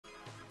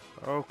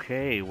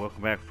Okay,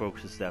 welcome back,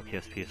 folks. This is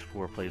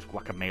OutcastPS4 plays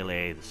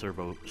Guacamelee,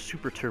 the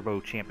Super Turbo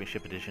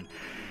Championship Edition,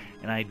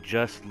 and I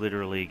just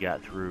literally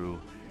got through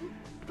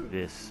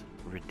this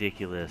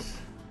ridiculous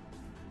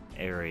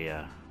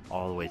area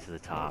all the way to the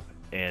top,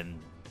 and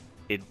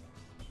it.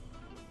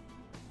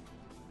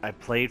 I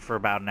played for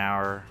about an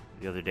hour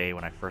the other day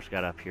when I first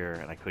got up here,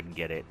 and I couldn't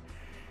get it,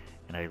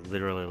 and I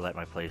literally let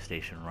my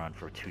PlayStation run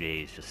for 2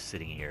 days, just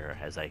sitting here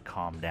as I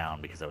calmed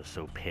down because I was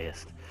so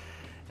pissed.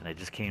 And I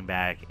just came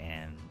back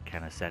and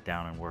kind of sat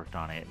down and worked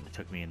on it, and it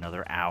took me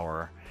another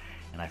hour,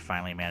 and I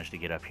finally managed to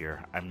get up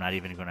here. I'm not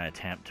even going to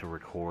attempt to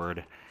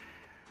record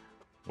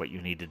what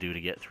you need to do to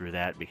get through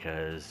that,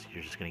 because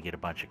you're just going to get a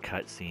bunch of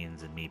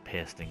cutscenes and me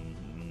pissed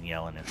and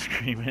yelling and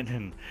screaming,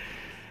 and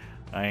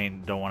I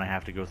don't want to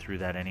have to go through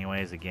that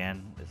anyways.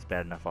 Again, it's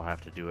bad enough I'll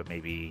have to do it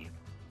maybe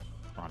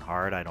on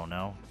hard, I don't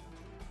know.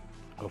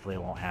 Hopefully I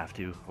won't have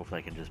to. Hopefully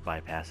I can just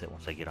bypass it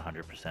once I get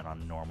 100%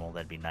 on normal.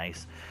 That'd be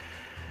nice.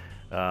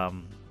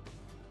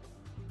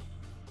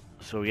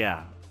 So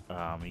yeah,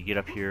 you get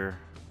up here,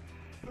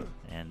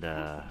 and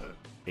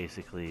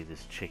basically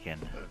this chicken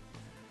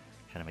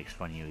kind of makes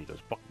fun of you. He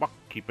goes, "Buck, buck,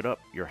 keep it up.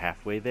 You're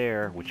halfway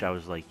there." Which I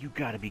was like, "You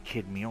gotta be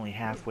kidding me! Only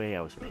halfway?"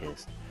 I was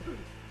pissed.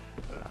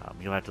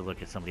 You'll have to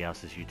look at somebody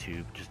else's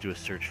YouTube. Just do a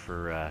search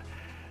for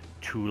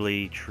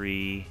Thule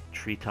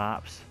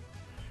treetops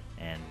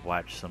and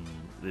watch some.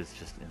 It's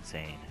just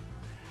insane.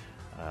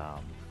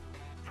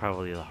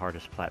 Probably the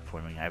hardest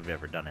platforming I've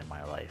ever done in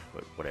my life,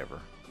 but whatever.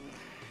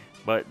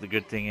 But the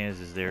good thing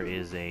is there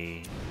is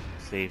a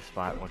save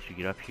spot once you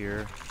get up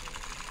here,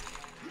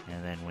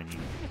 and then when you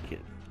get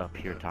up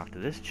here talk to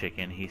this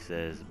chicken, he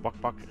says buck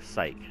buck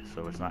psych,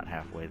 so it's not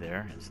halfway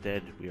there.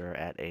 Instead we are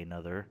at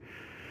another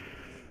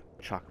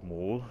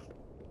Guacamelee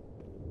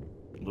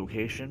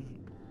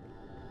location,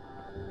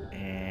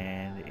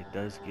 and it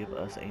does give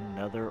us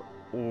another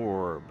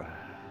orb.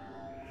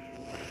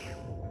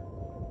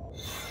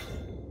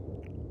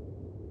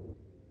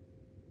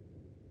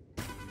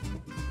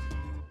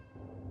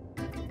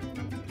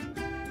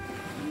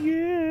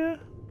 Yeah,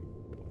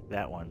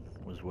 that one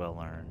was well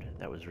earned.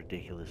 That was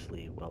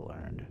ridiculously well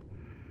earned.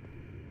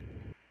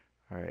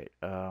 Alright,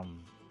 so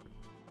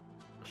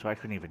I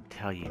couldn't even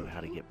tell you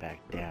how to get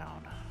back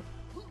down.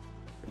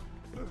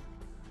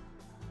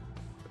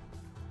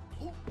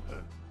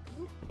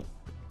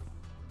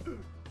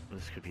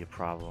 This could be a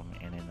problem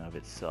in and of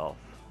itself.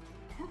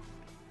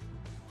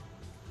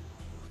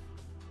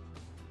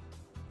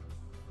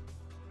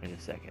 Wait a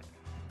second.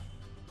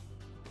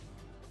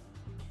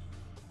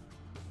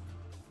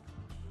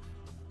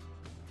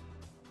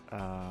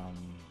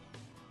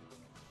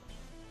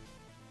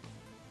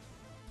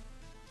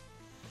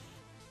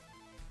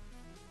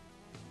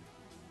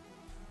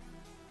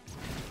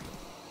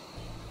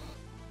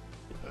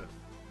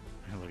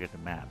 Look at the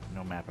map.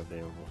 No map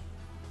available.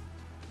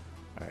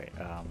 Alright,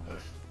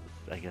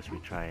 I guess we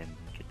try and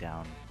get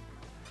down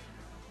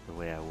the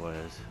way I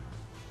was.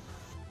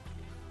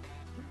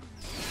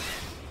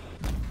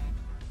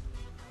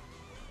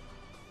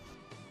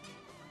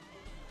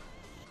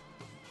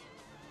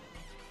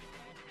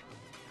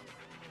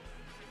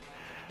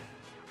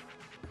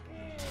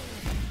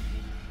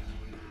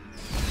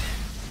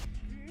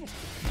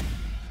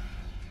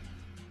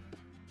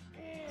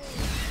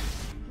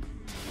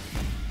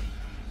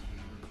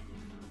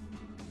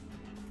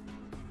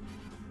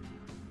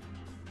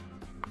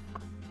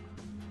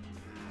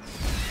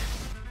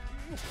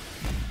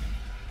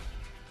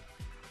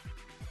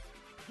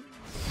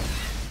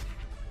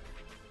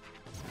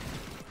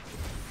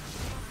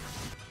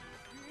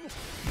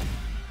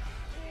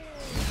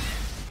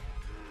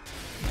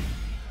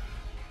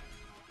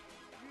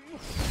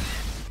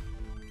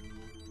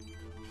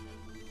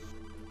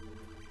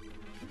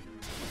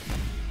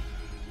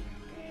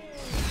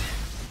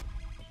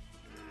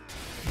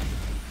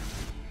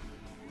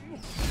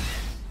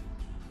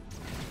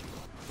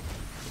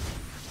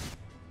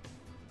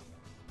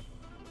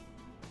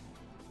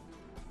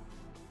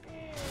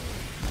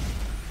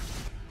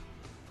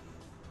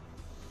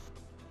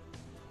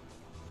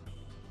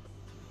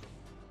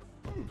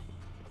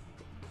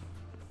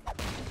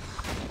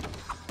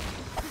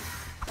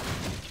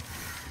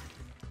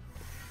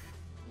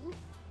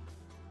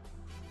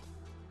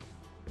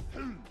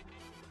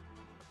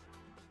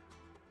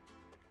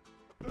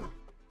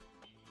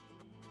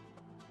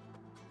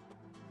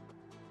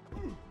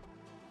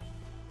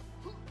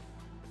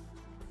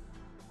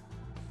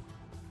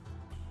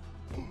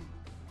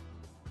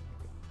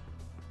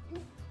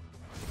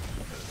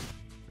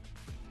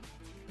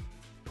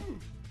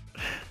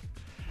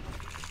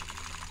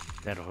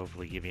 That'll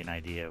hopefully give you an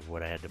idea of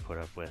what I had to put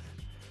up with.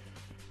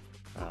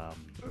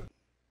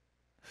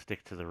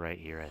 Stick to the right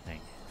here, I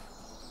think.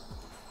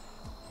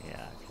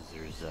 Yeah, because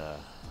there's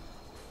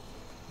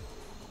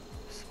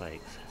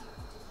spikes.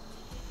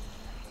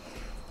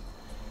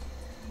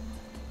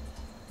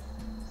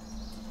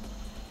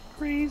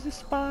 Crazy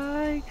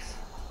spikes!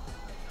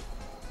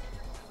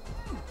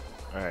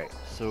 Alright,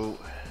 so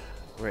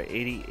we're at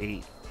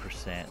 88%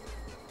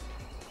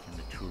 in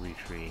the Thule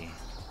tree.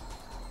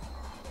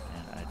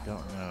 And I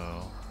Don't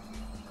know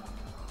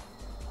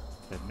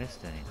if I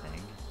missed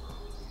anything.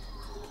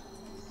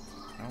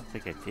 I don't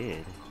think I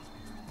did.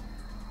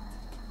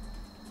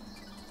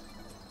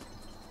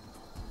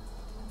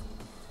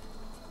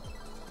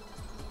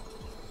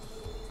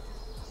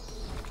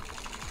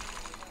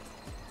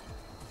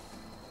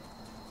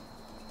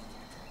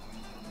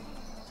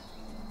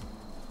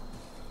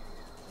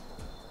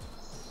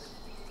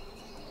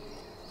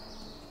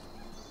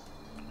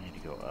 I need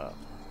to go up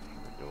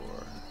for the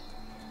door.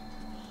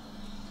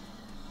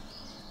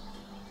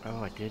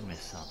 Oh, I did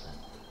miss something.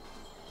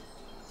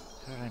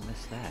 How did I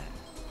miss that?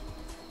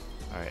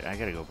 Alright, I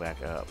gotta go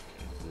back up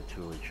into the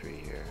Thule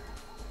tree here.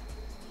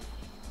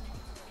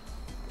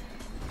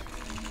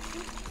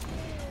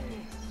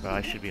 Well,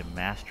 I should be a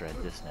master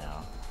at this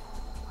now.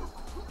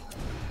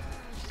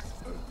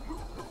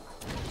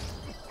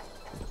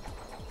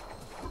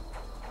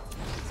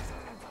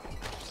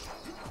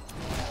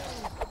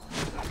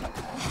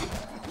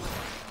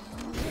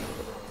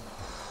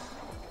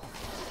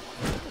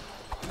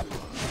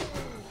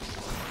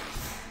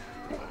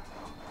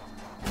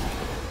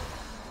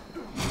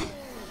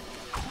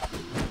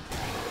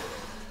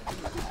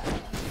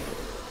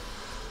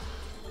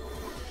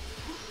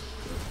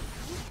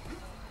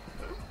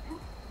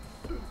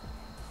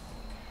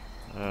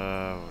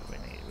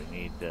 What do we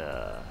need?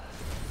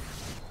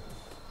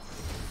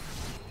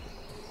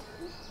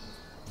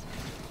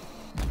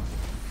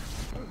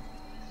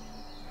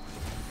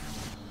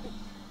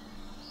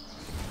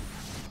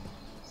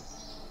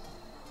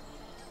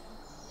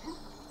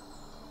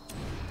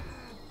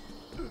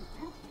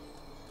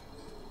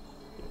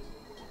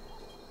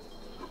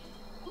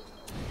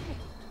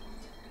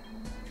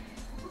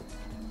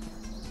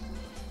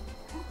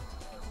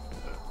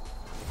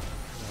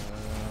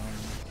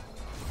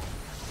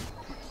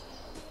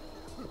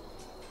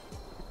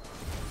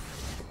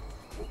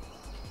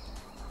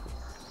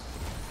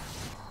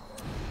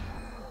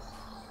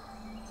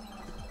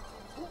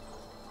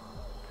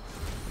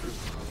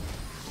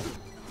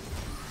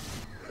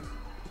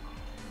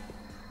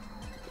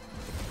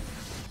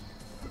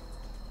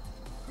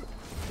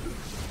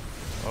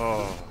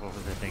 Oh, what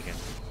was I thinking?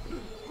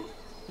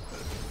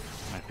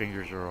 My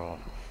fingers are all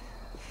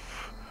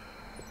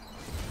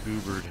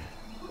goobered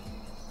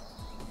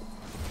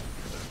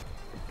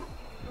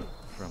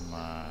from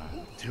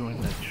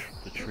doing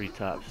the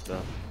treetop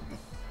stuff.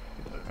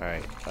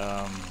 Alright,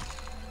 so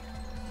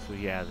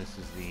yeah, this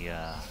is the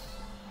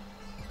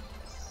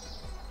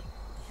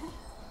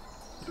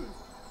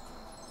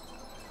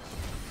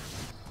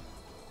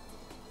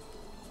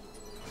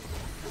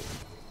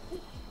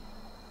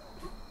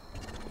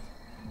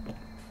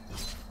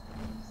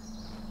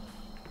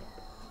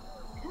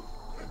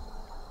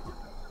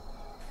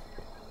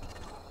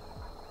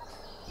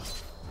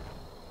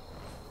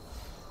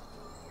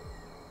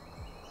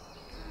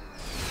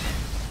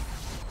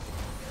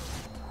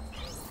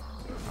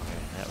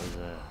that was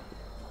a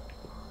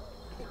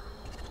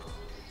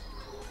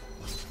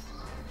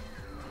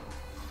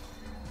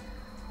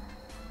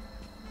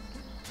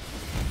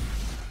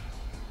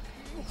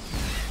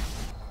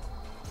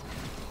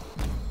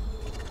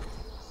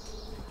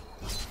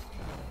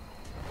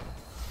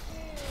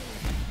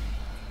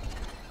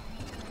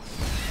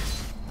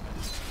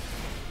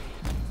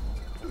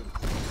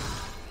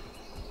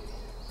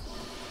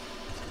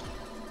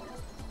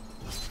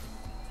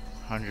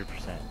 100%.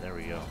 There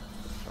we go.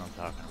 That's what I'm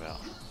talking about.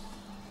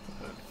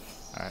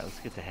 Alright, let's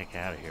get the heck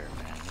out of here,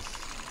 man.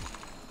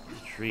 This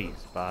tree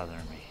is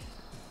bothering me.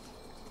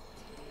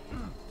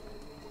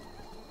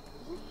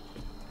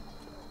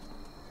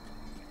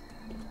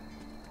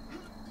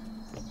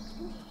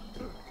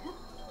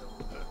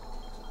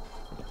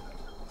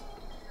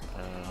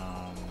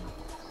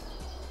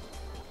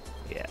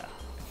 Yeah.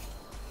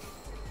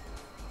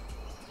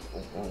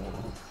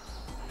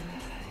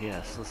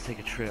 Yes, let's take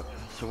a trip.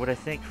 So what I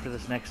think for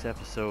this next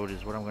episode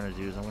is what I'm going to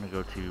do is I'm going to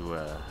go to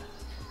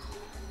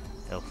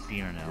El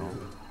Fierno.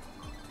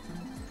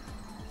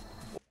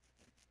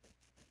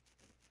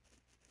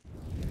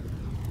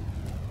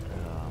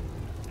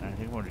 And I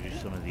think I'm going to do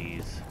some of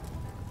these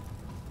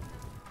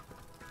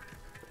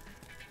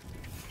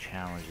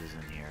challenges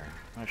in here.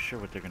 I'm not sure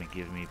what they're going to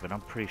give me, but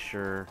I'm pretty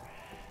sure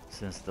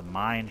since the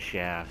mine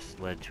shafts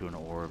led to an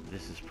orb,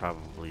 this is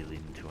probably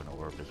leading to an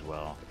orb as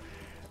well.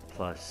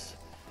 Plus,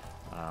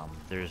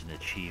 there's an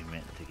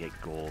achievement to get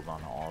gold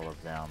on all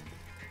of them.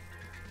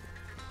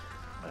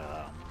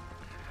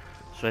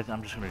 So I think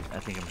I'm just gonna work. I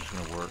think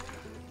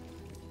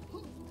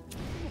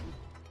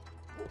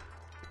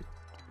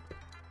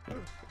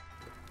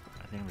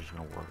I'm just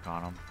gonna work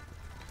on them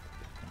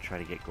and try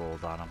to get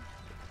gold on them.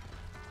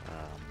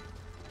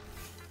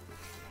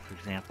 For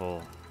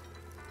example,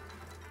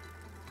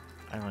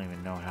 I don't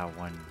even know how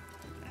one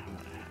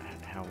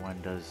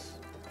does.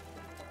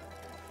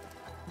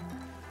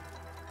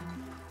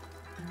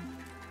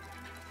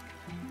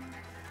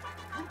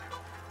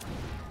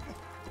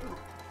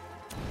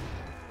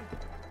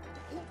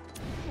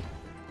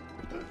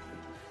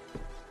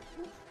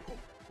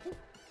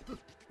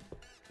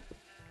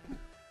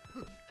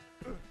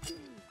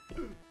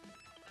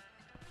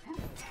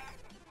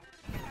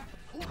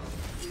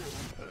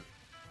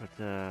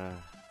 But,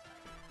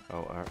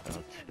 oh,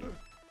 R2.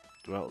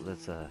 Well,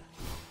 that's a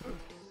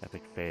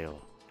epic fail.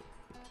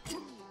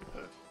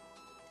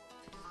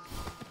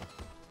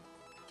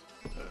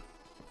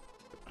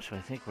 So I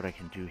think what I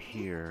can do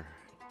here...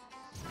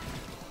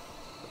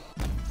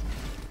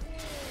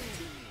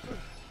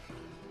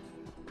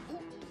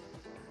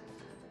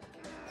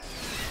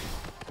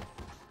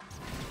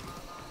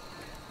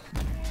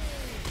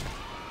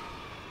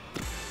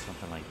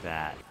 something like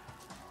that.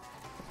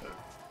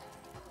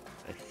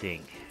 I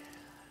think.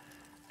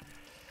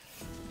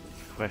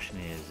 The question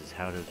is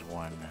how does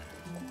one...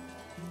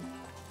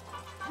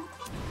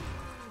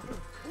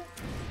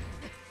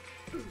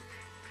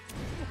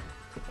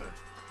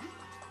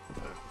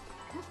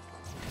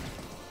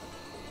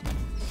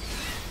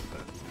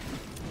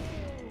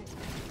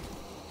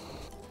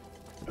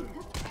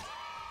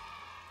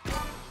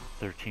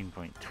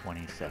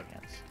 .20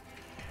 seconds.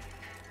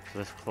 So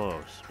that's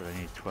close, but I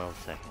need 12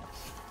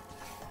 seconds.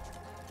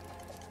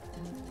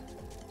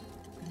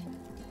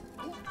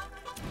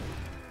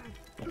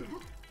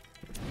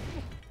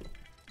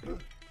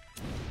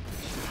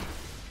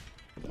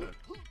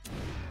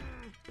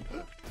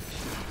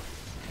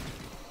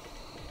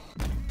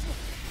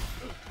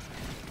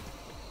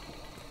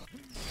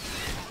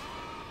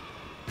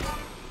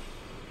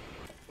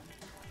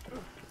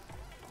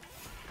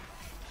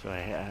 So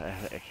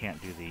I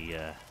can't do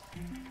the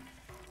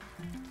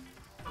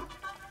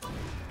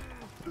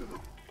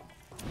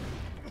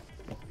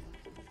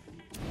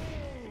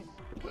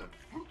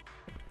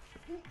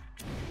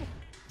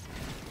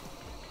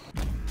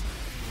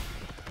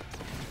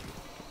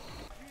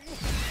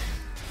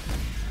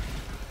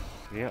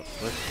yep,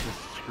 let's just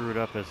screw it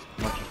up as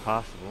much as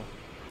possible.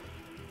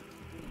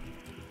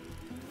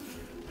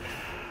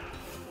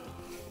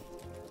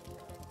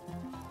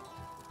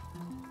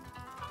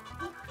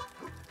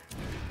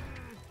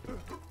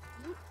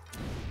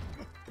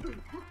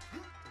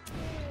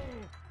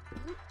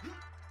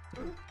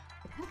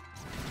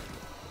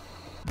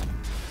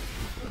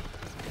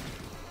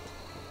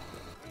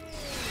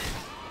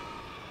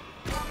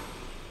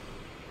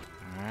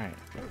 Alright,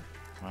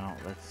 well,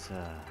 let's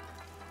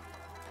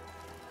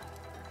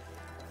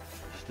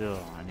still,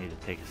 I need to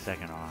take a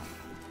second off.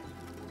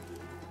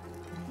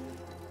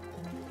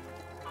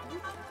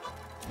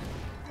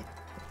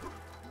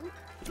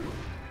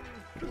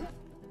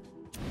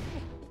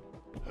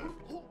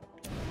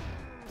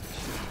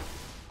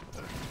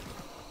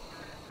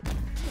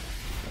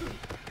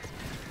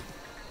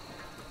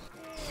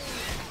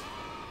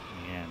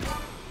 Again,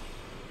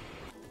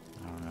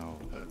 I don't know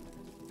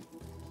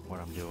what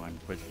I'm doing,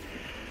 but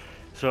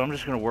so I'm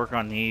just gonna work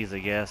on these, I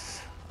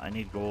guess. I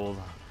need gold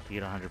to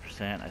get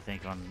 100%, I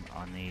think, on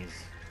these,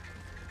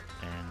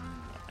 and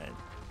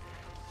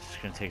it's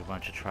just gonna take a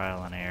bunch of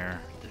trial and error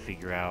to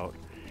figure out.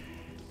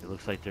 It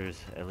looks like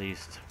there's at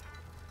least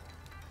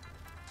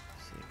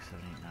 6, 7,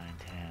 8, 9,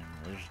 10.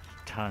 There's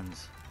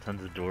tons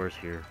of doors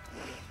here.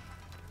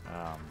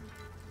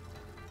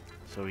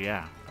 So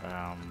yeah,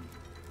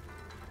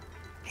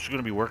 just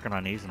gonna be working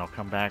on these, and I'll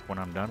come back when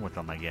I'm done with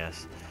them, I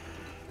guess.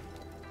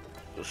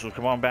 So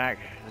come on back.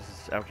 This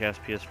is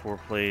OutcastPS4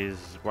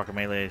 plays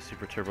Guacamelee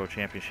Super Turbo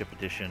Championship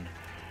Edition.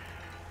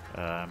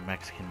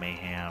 Mexican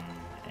mayhem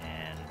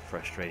and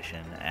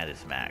frustration at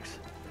its max.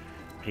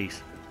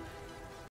 Peace.